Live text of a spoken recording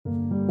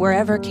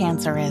Wherever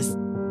cancer is,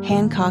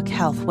 Hancock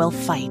Health will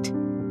fight.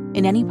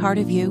 In any part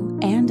of you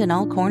and in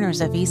all corners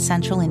of East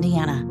Central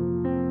Indiana.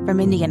 From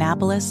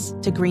Indianapolis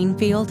to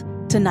Greenfield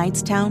to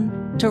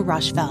Knightstown to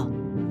Rushville.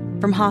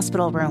 From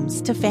hospital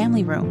rooms to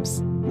family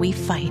rooms, we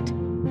fight.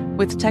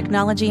 With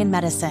technology and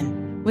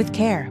medicine, with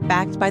care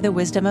backed by the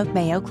wisdom of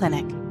Mayo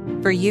Clinic.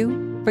 For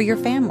you, for your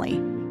family,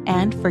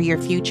 and for your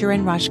future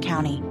in Rush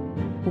County.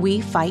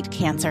 We fight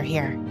cancer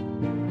here.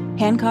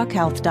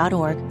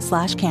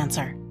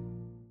 HancockHealth.org/cancer.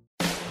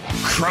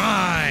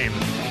 Crime,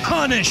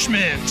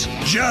 punishment,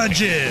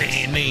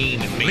 judges,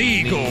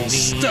 legal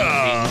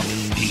stuff.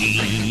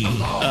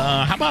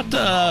 How about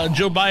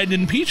Joe Biden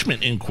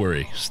impeachment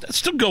inquiry? That's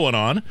still going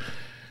on.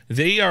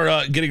 They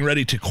are getting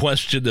ready to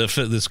question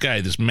this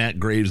guy, this Matt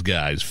Graves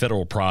guy,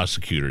 federal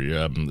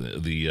prosecutor,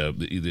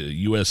 the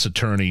U.S.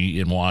 attorney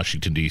in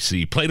Washington,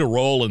 D.C., played a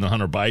role in the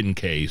Hunter Biden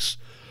case.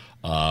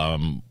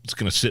 It's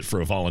going to sit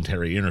for a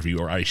voluntary interview,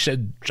 or I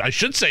should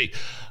say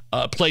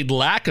played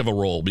lack of a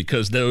role,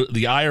 because the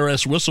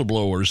IRS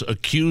whistleblowers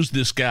accused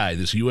this guy,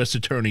 this U.S.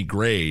 attorney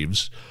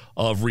Graves,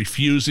 of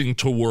refusing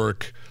to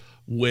work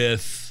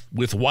with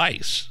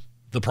Weiss,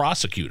 the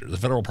prosecutor, the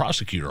federal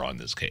prosecutor on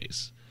this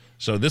case.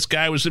 So this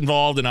guy was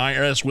involved in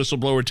IRS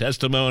whistleblower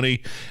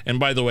testimony. And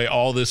by the way,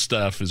 all this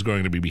stuff is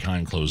going to be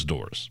behind closed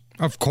doors.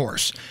 Of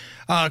course.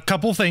 A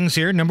couple things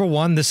here. Number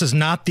one, this is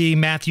not the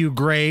Matthew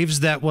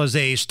Graves that was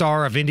a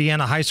star of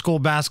Indiana high school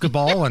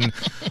basketball and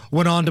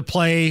went on to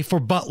play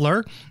for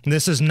Butler.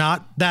 This is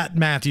not that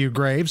Matthew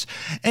Graves.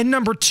 And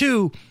number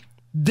two,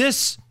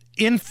 this,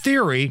 in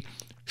theory,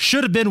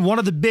 should have been one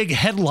of the big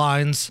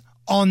headlines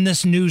on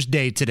this news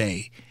day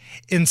today.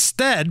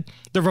 Instead,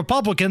 the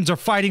Republicans are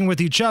fighting with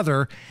each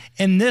other,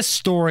 and this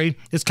story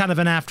is kind of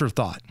an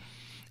afterthought.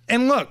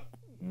 And look,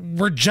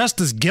 we're just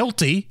as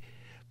guilty.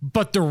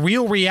 But the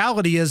real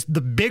reality is the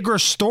bigger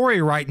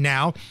story right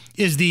now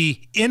is the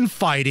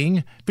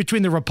infighting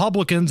between the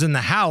Republicans in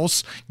the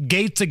House,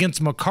 Gaetz against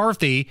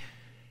McCarthy,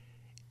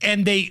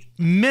 and they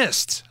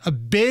missed a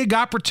big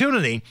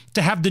opportunity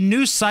to have the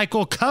news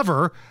cycle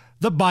cover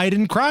the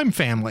Biden crime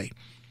family,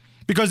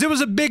 because it was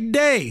a big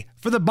day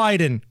for the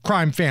Biden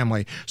crime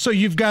family. So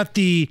you've got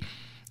the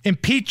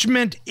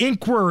impeachment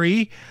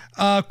inquiry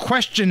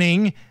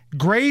questioning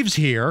Graves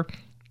here,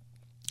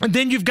 and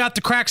then you've got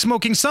the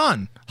crack-smoking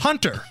son,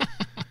 Hunter.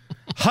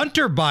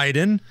 Hunter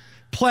Biden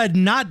pled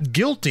not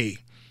guilty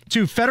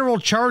to federal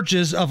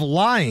charges of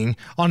lying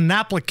on an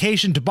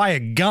application to buy a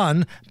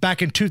gun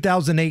back in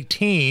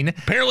 2018.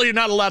 Apparently you're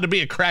not allowed to be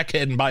a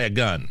crackhead and buy a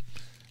gun.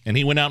 And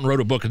he went out and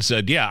wrote a book and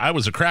said, yeah, I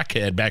was a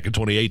crackhead back in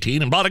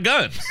 2018 and bought a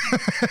gun.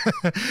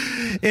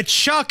 It's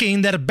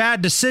shocking that a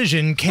bad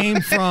decision came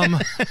from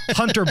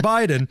Hunter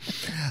Biden.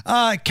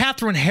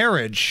 Catherine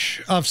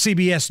Herridge of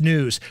CBS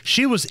News,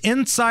 she was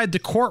inside the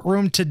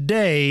courtroom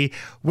today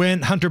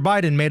when Hunter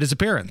Biden made his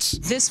appearance.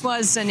 This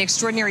was an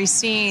extraordinary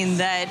scene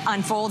that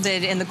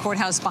unfolded in the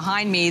courthouse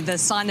behind me, the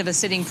son of a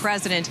sitting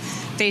president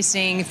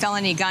facing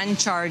felony gun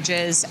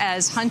charges.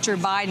 As Hunter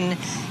Biden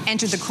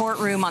entered the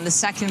courtroom on the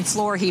second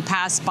floor, he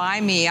passed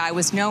by me. I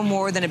was no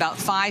more than about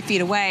 5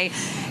 feet away,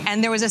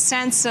 and there was a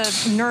sense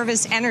of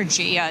nervous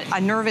energy, a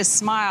nervous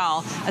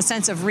smile, a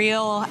sense of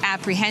real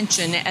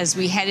apprehension as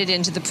we headed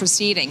into the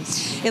proceeding.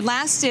 It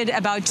lasted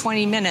about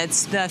 20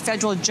 minutes. The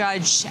federal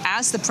judge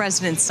asked the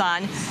president's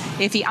son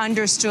if he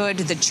understood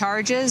the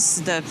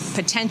charges, the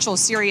potential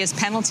serious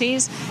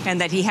penalties,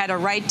 and that he had a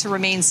right to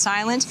remain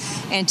silent.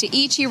 And to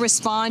each he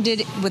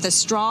responded with a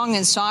strong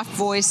and soft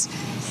voice,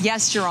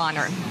 "Yes, Your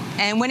Honor."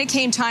 And when it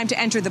came time to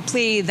enter the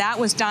plea, that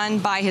was done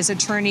by his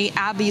attorney,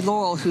 Abby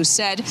Laurel, who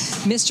said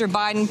Mr.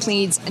 Biden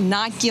pleads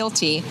not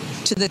guilty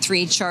to the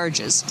 3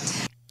 charges.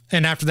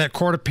 And after that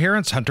court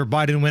appearance, Hunter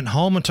Biden went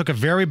home and took a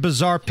very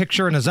bizarre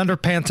picture in his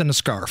underpants and a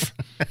scarf.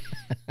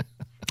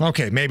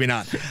 Okay, maybe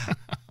not.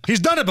 He's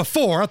done it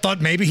before. I thought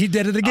maybe he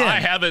did it again. I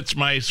have it's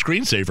my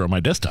screensaver on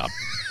my desktop.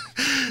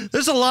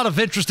 There's a lot of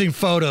interesting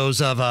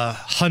photos of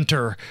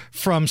Hunter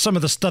from some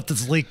of the stuff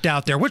that's leaked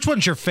out there. Which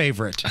one's your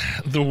favorite?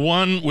 The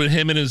one with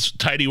him in his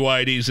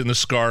tighty-whities and the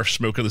scarf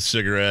smoking the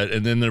cigarette,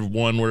 and then the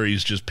one where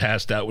he's just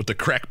passed out with the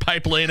crack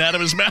pipe laying out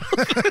of his mouth.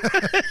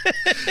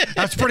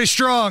 That's pretty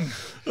strong.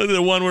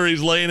 The one where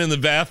he's laying in the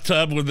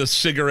bathtub with the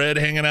cigarette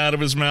hanging out of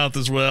his mouth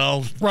as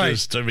well. Right.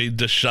 Just,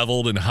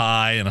 disheveled and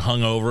high and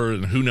hungover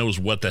and who knows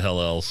what the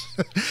hell else.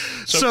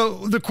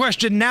 So the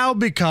question now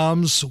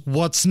becomes,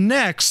 what's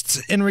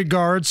next in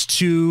regards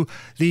to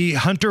the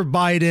Hunter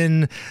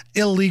Biden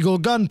illegal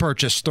gun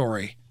purchase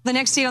story? The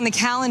next date on the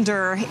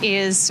calendar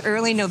is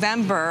early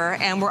November,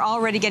 and we're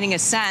already getting a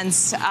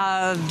sense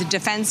of the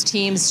defense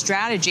team's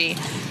strategy.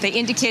 They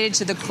indicated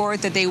to the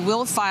court that they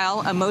will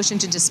file a motion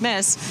to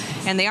dismiss,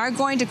 and they are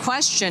going to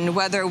question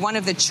whether one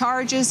of the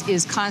charges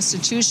is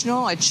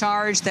constitutional, a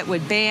charge that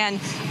would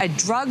ban a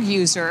drug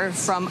user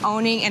from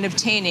owning and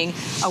obtaining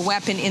a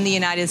weapon in the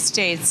United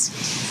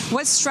States.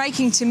 What's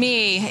striking to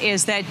me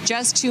is that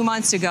just 2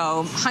 months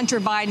ago, Hunter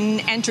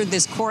Biden entered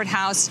this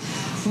courthouse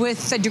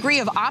with a degree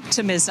of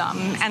optimism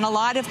and a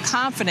lot of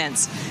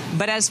confidence.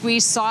 But as we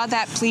saw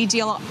that plea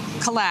deal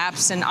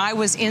collapsed, and I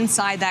was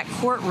inside that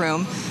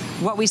courtroom.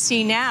 What we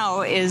see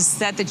now is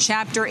that the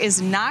chapter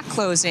is not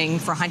closing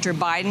for Hunter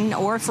Biden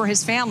or for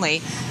his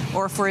family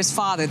or for his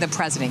father, the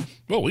president.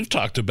 Well, we've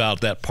talked about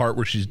that part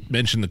where she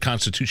mentioned the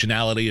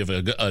constitutionality of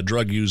a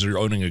drug user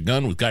owning a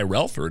gun with Guy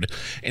Relford,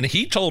 and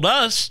he told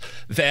us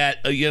that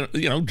you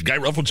know Guy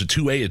Relford's a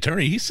 2A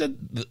attorney. He said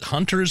that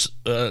Hunter's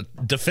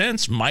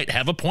defense might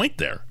have a point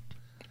there.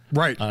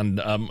 Right.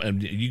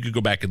 And you could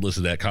go back and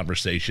listen to that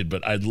conversation,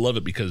 but I love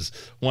it because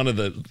one of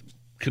the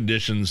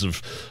conditions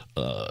of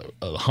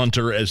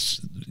Hunter, as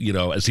you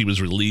know, as he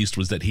was released,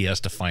 was that he has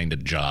to find a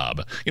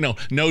job. You know,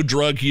 no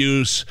drug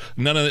use,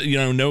 none of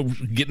no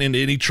getting into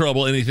any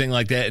trouble, anything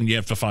like that, and you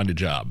have to find a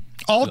job.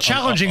 All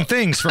challenging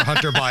things for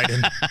Hunter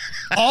Biden.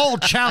 All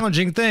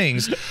challenging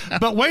things.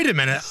 But wait a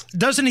minute.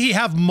 Doesn't he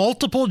have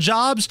multiple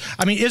jobs?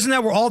 I mean, isn't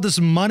that where all this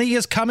money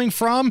is coming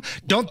from?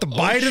 Don't the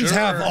Bidens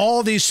have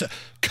all these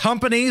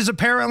companies,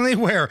 apparently,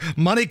 where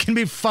money can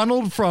be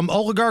funneled from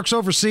oligarchs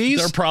overseas?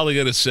 They're probably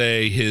going to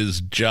say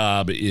his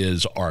job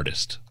is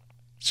artist.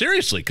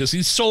 Seriously, because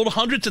he's sold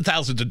hundreds of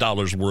thousands of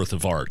dollars worth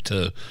of art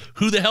to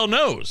who the hell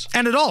knows?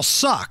 And it all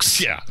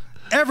sucks. Yeah.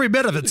 Every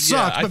bit of it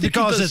sucks, but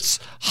because it's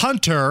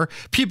Hunter,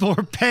 people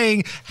are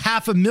paying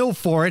 $500,000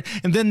 for it,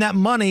 and then that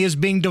money is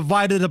being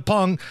divided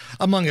among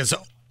his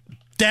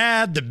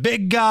dad, the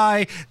big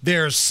guy.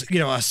 There's,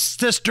 a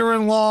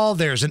sister-in-law.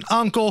 There's an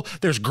uncle.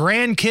 There's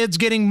grandkids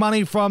getting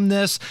money from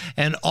this,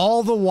 and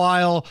all the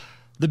while,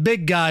 the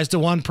big guy's the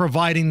one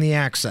providing the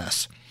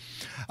access.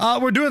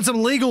 We're doing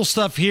some legal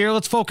stuff here.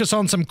 Let's focus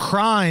on some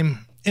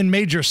crime in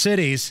major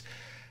cities.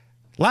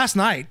 Last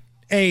night,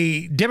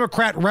 a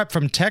Democrat rep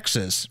from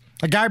Texas,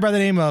 a guy by the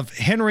name of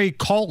Henry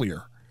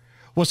Collier,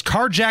 was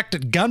carjacked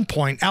at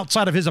gunpoint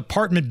outside of his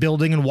apartment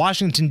building in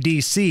Washington,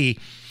 D.C.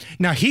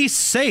 Now, he's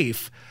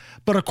safe,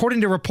 but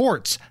according to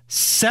reports,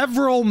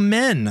 several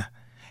men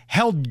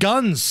held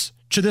guns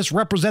to this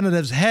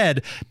representative's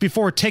head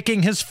before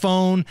taking his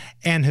phone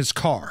and his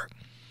car.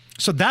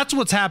 So that's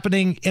what's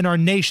happening in our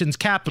nation's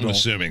capital. I'm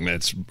assuming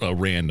that's a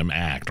random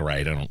act,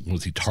 right?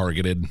 Was he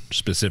targeted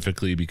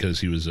specifically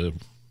because he was a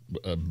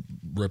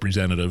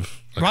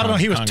representative? I don't know.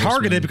 He was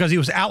targeted because he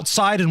was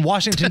outside in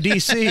Washington,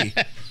 D.C.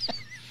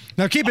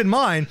 Now, keep in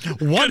mind,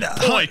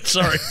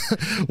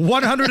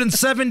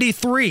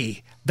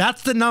 173.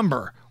 That's the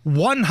number.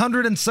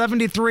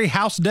 173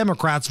 House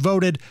Democrats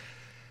voted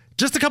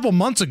just a couple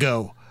months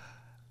ago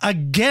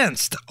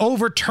against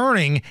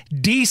overturning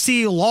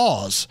D.C.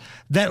 laws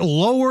that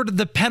lowered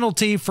the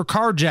penalty for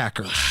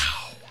carjackers. Wow.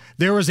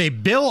 There was a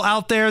bill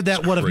out there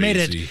that would have made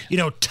it,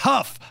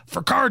 tough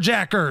for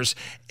carjackers,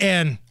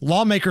 and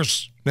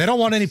lawmakers, they don't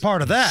want any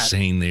part of that.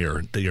 Saying they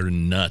are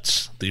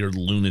nuts. They are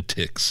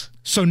lunatics.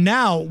 So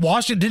now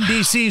Washington,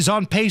 D.C. is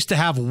on pace to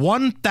have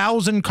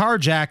 1,000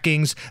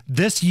 carjackings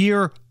this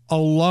year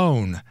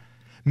alone.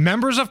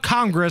 Members of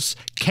Congress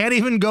can't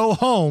even go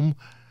home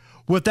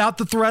without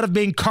the threat of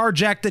being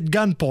carjacked at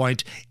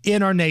gunpoint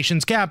in our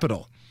nation's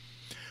capital.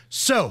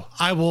 So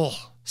I will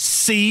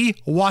see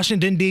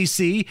Washington,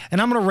 D.C.,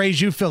 and I'm going to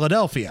raise you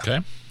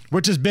Philadelphia,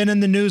 which has been in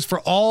the news for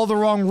all the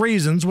wrong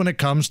reasons when it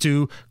comes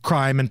to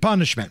crime and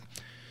punishment.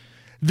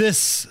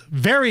 This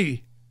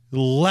very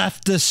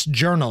leftist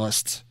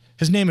journalist,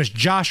 his name is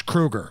Josh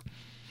Kruger.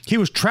 He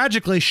was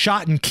tragically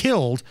shot and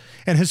killed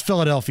in his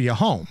Philadelphia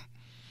home.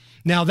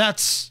 Now,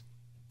 that's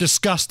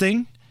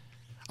disgusting.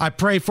 I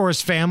pray for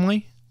his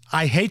family.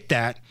 I hate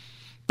that.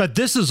 But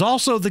this is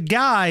also the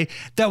guy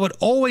that would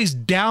always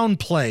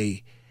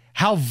downplay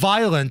how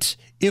violent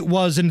it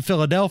was in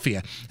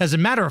Philadelphia. As a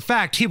matter of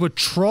fact, he would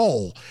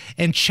troll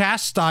and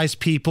chastise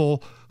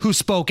people who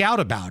spoke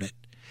out about it.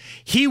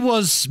 He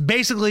was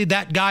basically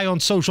that guy on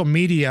social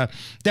media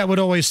that would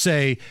always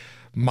say,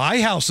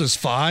 my house is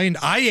fine.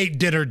 I ate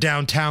dinner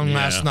downtown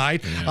last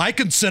night. Yeah. I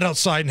can sit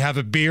outside and have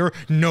a beer.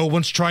 No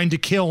one's trying to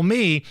kill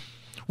me,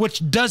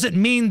 which doesn't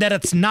mean that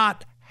it's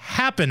not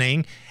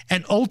happening.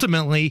 And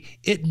ultimately,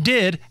 it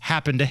did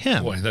happen to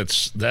him. Boy,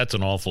 that's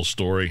an awful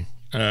story.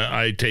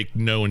 I take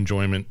no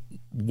enjoyment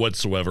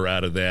whatsoever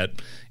out of that.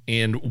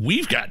 And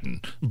we've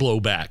gotten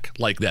blowback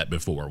like that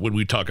before when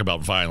we talk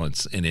about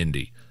violence in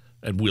Indy.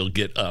 And we'll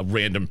get a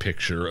random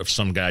picture of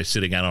some guy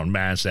sitting out on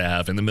Mass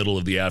Ave in the middle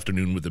of the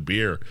afternoon with a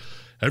beer.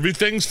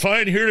 Everything's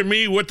fine here to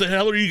me. What the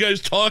hell are you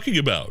guys talking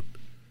about?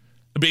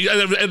 I mean,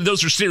 and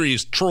those are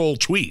serious troll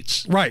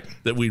tweets, right,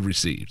 that we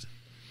received.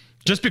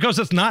 Just because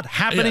it's not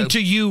happening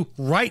to you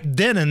right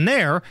then and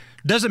there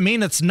doesn't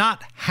mean it's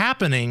not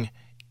happening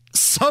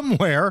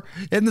somewhere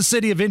in the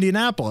city of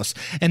Indianapolis.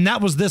 And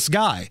that was this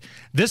guy.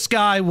 This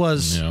guy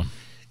was,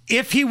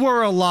 if he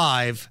were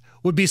alive,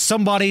 would be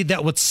somebody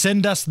that would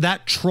send us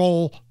that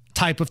troll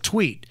type of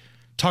tweet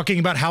talking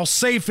about how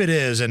safe it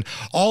is, and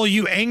all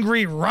you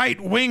angry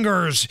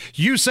right-wingers,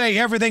 you say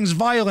everything's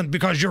violent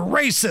because you're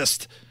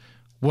racist.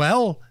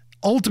 Well,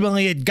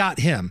 ultimately it got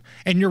him.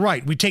 And you're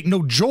right, we take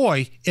no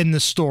joy in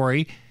this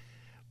story,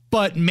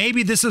 but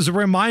maybe this is a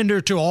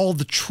reminder to all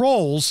the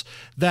trolls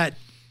that,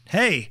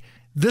 hey,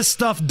 this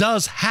stuff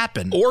does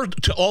happen. Or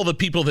to all the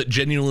people that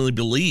genuinely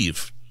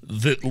believe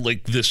that,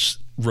 like, this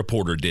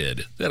reporter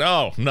did. That,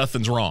 oh,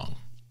 nothing's wrong.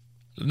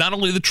 Not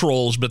only the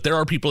trolls, but there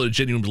are people that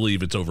genuinely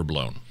believe it's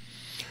overblown.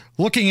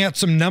 Looking at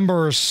some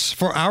numbers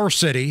for our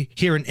city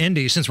here in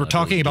Indy, since we're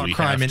talking about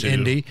crime in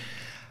Indy,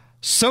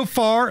 so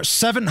far,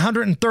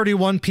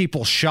 731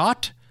 people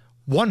shot,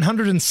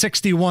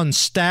 161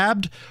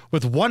 stabbed,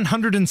 with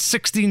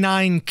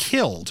 169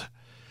 killed.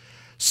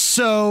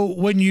 So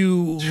when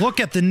you look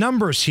at the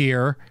numbers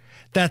here,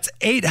 that's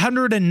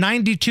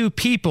 892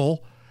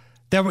 people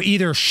that were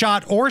either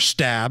shot or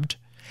stabbed,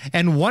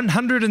 and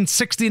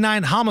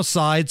 169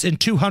 homicides in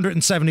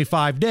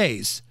 275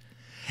 days.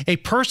 A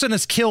person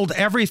is killed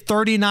every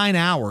 39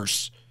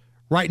 hours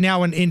right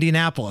now in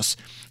Indianapolis,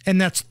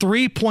 and that's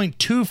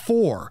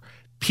 3.24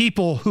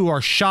 people who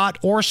are shot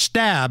or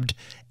stabbed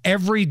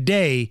every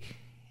day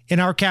in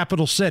our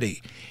capital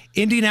city.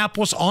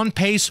 Indianapolis on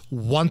pace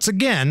once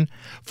again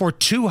for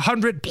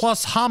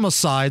 200-plus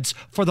homicides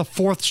for the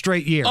fourth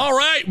straight year. All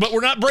right, but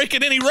we're not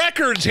breaking any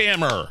records,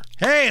 Hammer.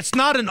 Hey, it's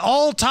not an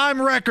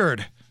all-time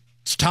record.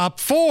 It's top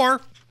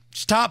 4.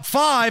 It's top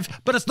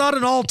 5, but it's not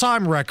an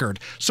all-time record.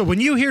 So when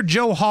you hear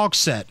Joe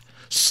Hogsett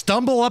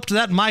stumble up to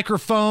that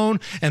microphone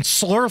and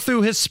slur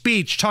through his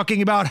speech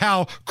talking about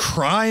how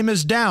crime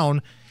is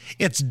down,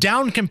 it's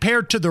down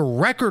compared to the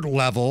record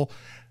level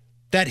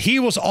that he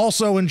was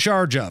also in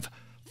charge of.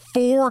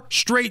 4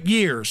 straight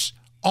years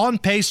on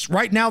pace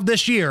right now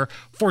this year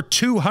for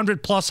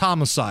 200-plus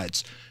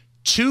homicides.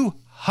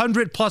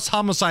 200-plus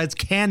homicides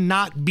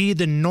cannot be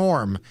the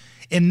norm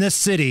in this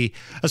city,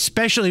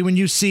 especially when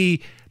you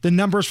see the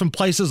numbers from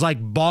places like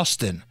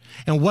Boston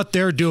and what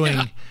they're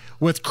doing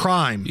with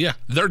crime. Yeah,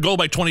 their goal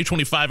by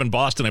 2025 in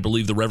Boston, I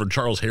believe the Reverend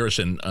Charles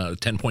Harrison,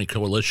 10-Point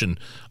Coalition,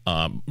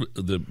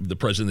 the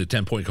president of the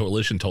 10-Point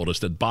Coalition told us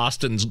that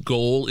Boston's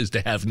goal is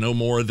to have no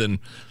more than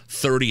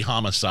 30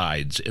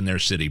 homicides in their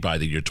city by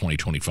the year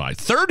 2025.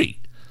 30!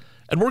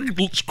 And we're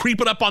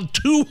creeping up on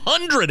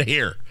 200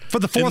 here. For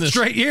the fourth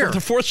straight year. For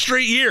the fourth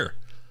straight year.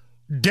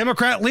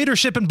 Democrat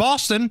leadership in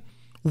Boston,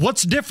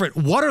 what's different?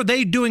 What are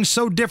they doing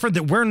so different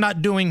that we're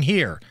not doing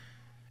here?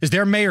 Is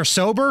their mayor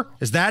sober?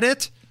 Is that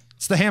it?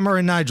 It's the Hammer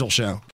and Nigel Show.